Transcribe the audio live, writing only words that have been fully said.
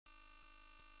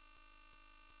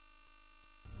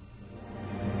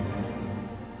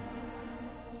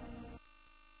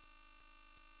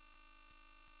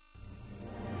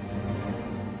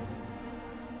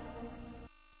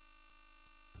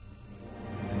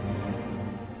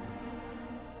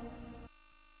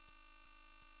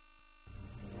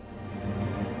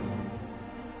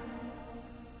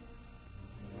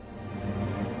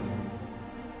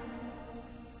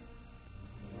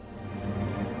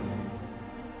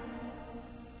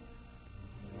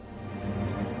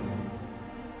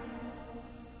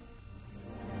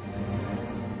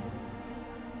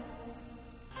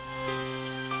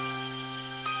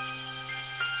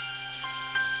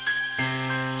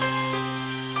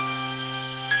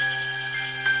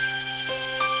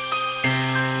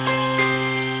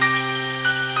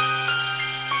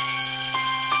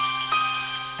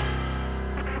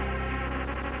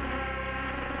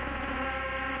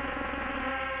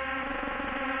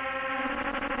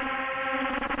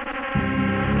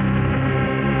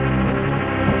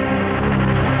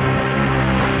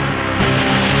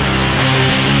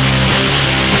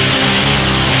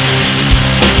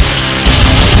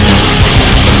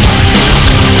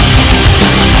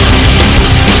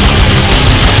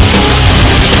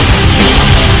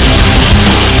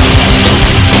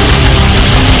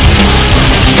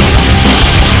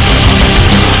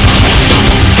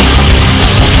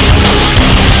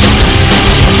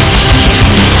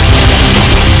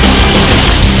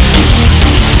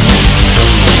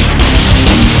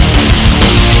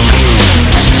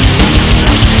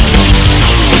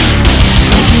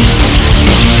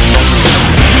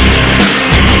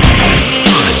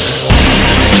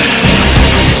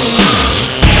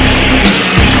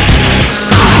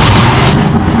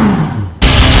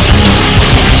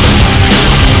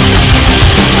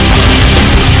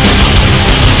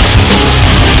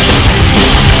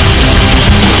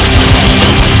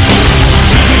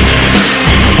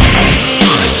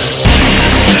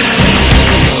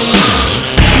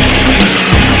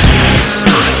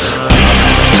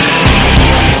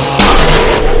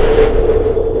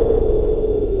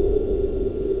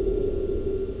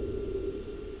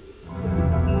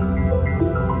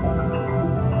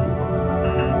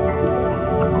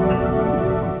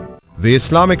The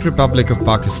Islamic Republic of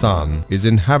Pakistan is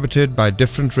inhabited by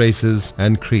different races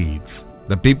and creeds.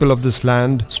 The people of this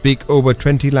land speak over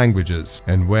 20 languages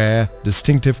and wear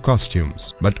distinctive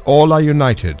costumes, but all are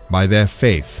united by their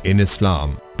faith in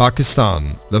Islam.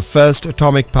 Pakistan, the first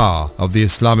atomic power of the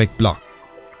Islamic bloc.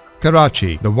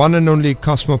 Karachi, the one and only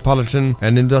cosmopolitan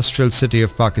and industrial city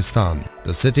of Pakistan.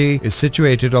 The city is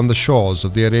situated on the shores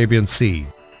of the Arabian Sea.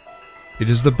 It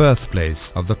is the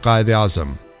birthplace of the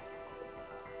Quaid-e-Azam.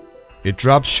 It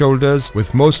rubs shoulders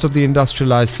with most of the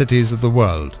industrialized cities of the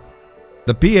world.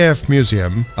 The PAF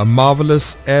Museum, a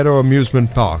marvelous aero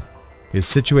amusement park, is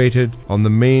situated on the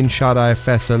main Shara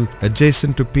Faisal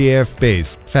adjacent to PAF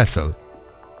base Faisal.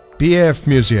 PAF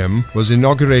Museum was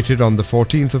inaugurated on the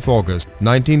 14th of August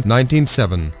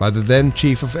 1997 by the then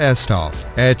Chief of Air Staff,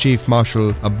 Air Chief Marshal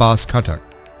Abbas Khattak.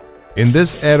 In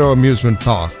this aero amusement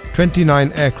park,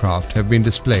 29 aircraft have been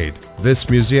displayed. This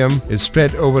museum is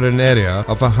spread over an area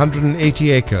of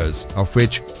 180 acres, of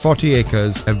which 40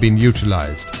 acres have been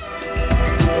utilized.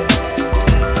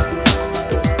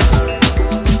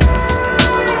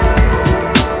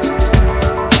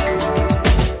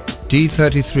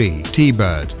 T-33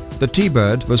 T-Bird. The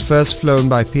T-Bird was first flown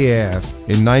by PAF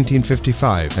in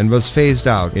 1955 and was phased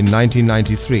out in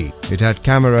 1993. It had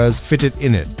cameras fitted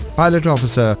in it. Pilot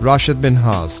officer Rashid bin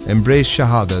Haas embraced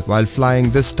Shahadat while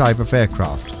flying this type of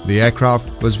aircraft. The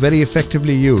aircraft was very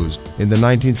effectively used in the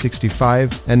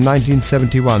 1965 and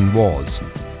 1971 wars.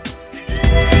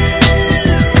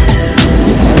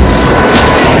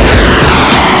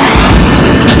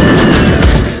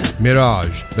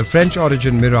 Mirage. The French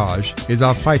origin Mirage is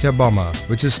our fighter bomber,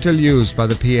 which is still used by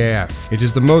the PAF. It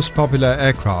is the most popular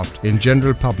aircraft in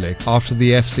general public after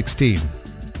the F-16.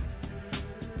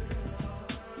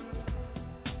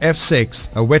 F-6,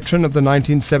 a veteran of the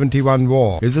 1971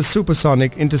 war, is a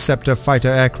supersonic interceptor fighter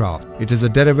aircraft. It is a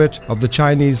derivative of the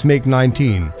Chinese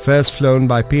MiG-19, first flown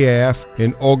by PAF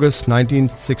in August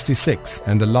 1966,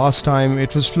 and the last time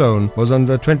it was flown was on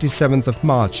the 27th of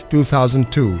March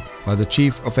 2002 by the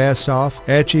Chief of Air Staff,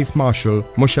 Air Chief Marshal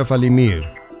Musharraf Ali Mir.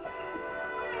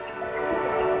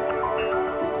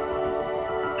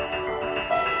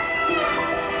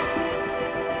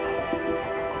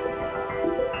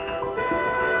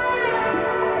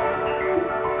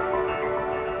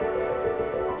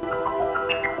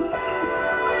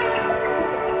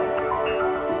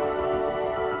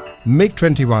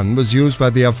 MiG-21 was used by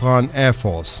the Afghan Air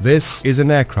Force. This is an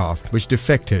aircraft which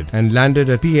defected and landed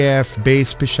at PAF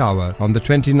base Peshawar on the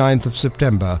 29th of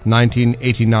September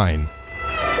 1989.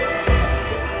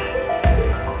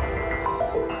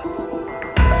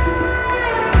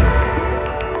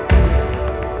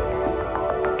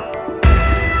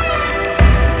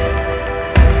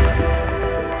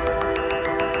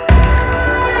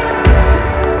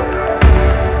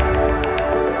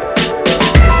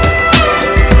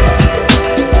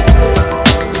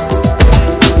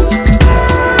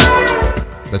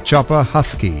 The chopper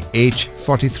Husky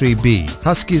H-43B.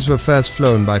 Huskies were first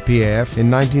flown by PAF in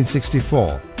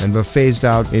 1964 and were phased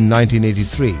out in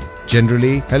 1983.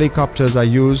 Generally, helicopters are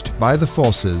used by the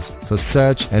forces for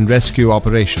search and rescue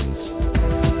operations.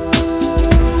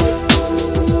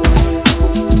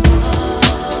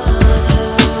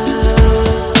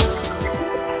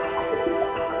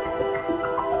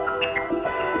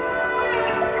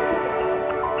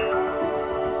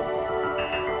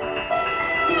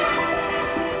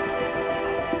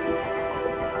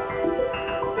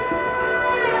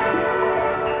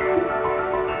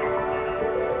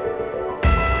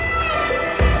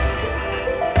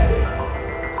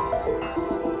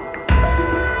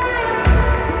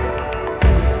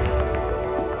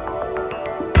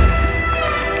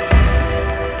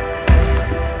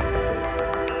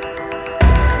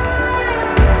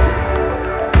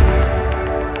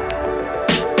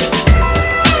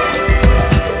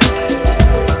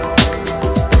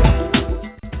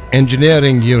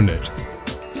 Engineering Unit.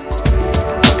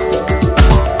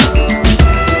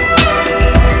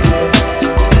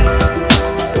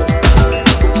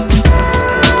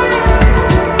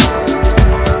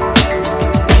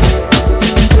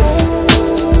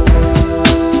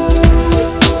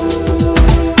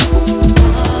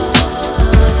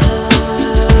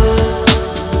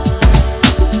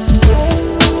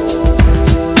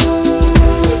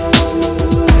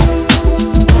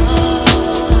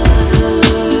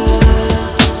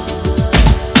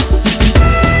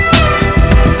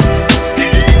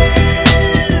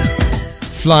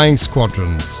 Flying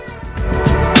Squadrons.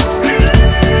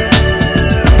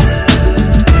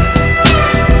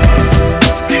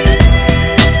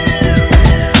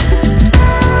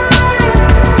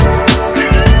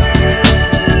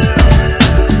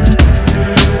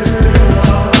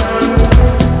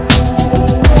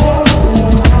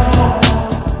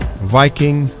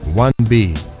 Viking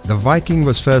 1B. The Viking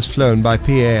was first flown by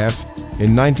PAF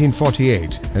in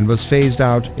 1948 and was phased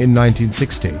out in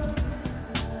 1960.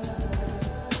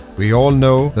 We all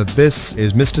know that this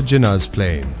is Mr. Jinnah's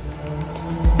plane.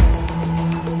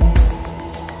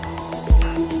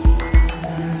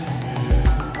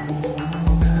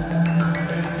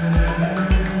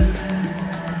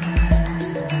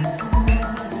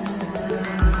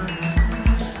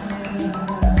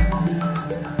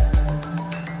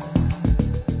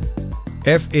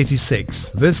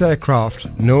 F-86. This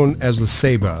aircraft, known as the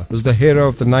Sabre, was the hero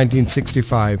of the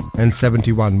 1965 and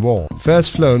 71 war.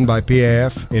 First flown by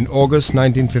PAF in August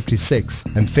 1956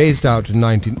 and phased out in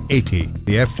 1980,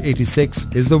 the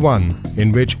F-86 is the one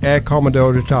in which Air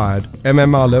Commodore retired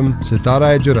MM Alam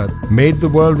Sitara-e-Jurat made the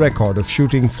world record of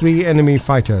shooting 3 enemy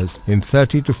fighters in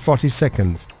 30 to 40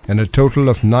 seconds and a total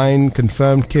of 9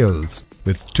 confirmed kills,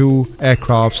 with 2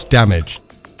 aircrafts damaged.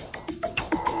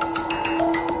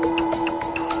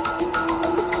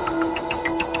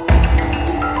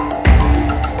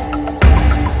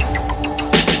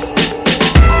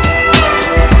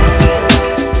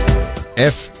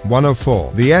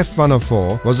 F-104. The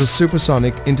F-104 was a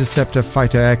supersonic interceptor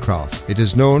fighter aircraft. It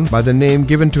is known by the name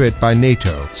given to it by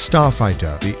NATO,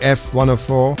 Starfighter. The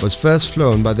F-104 was first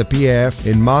flown by the PAF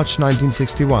in March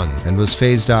 1961 and was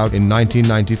phased out in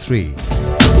 1993.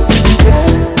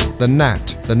 The Nat.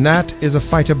 The Nat is a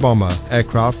fighter bomber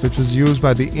aircraft which was used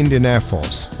by the Indian Air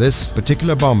Force. This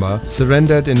particular bomber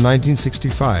surrendered in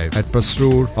 1965 at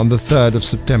Pasrur on the 3rd of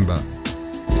September.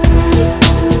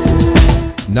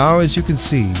 Now, as you can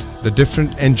see, the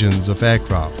different engines of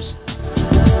aircrafts.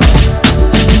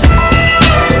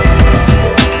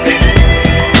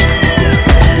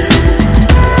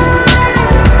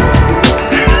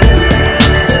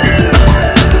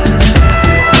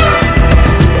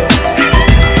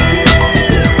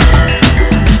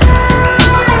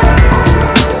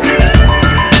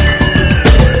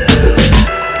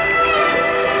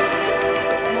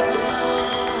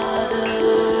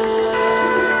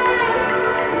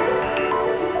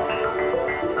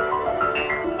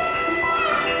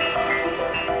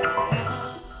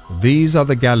 These are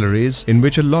the galleries in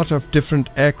which a lot of different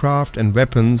aircraft and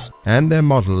weapons and their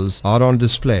models are on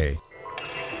display.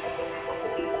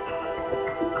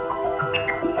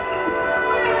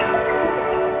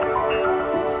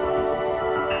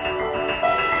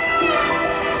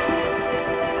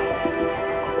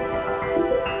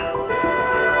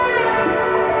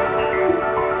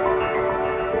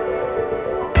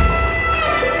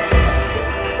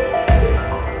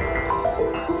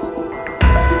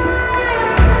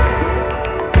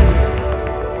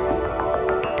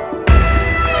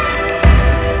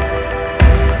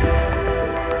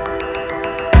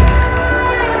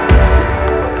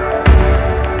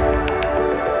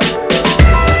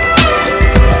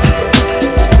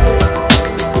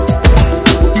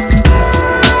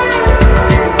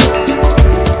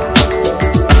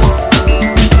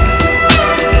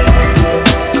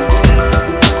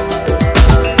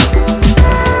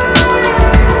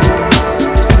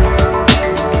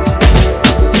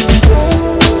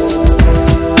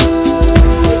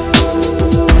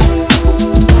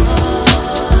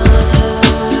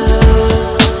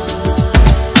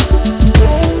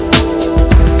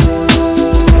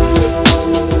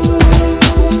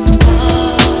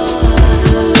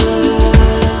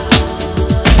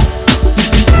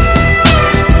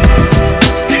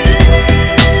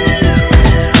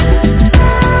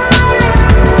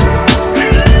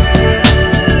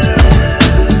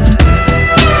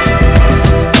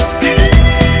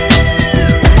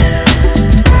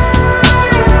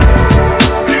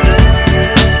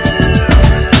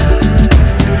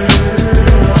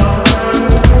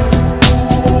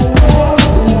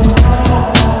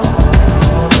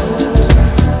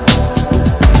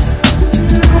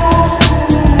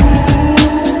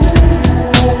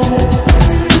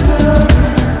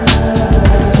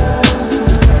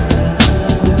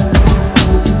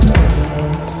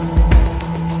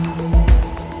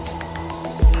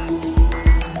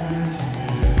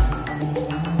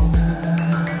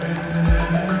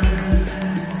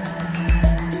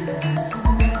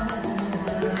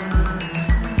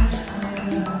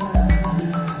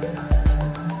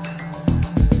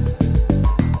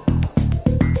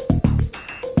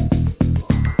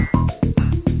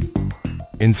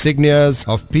 Insignias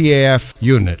of PAF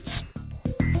units.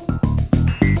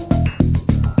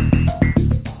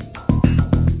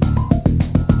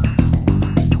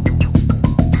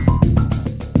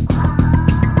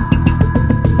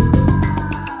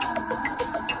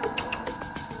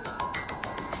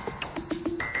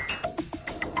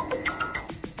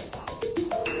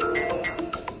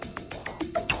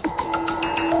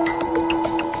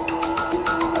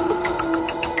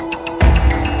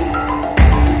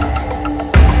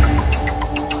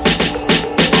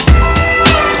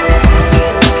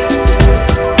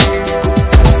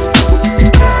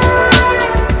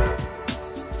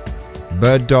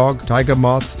 Bird Dog, Tiger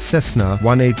Moth, Cessna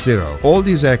 180. All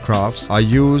these aircrafts are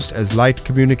used as light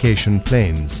communication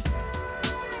planes.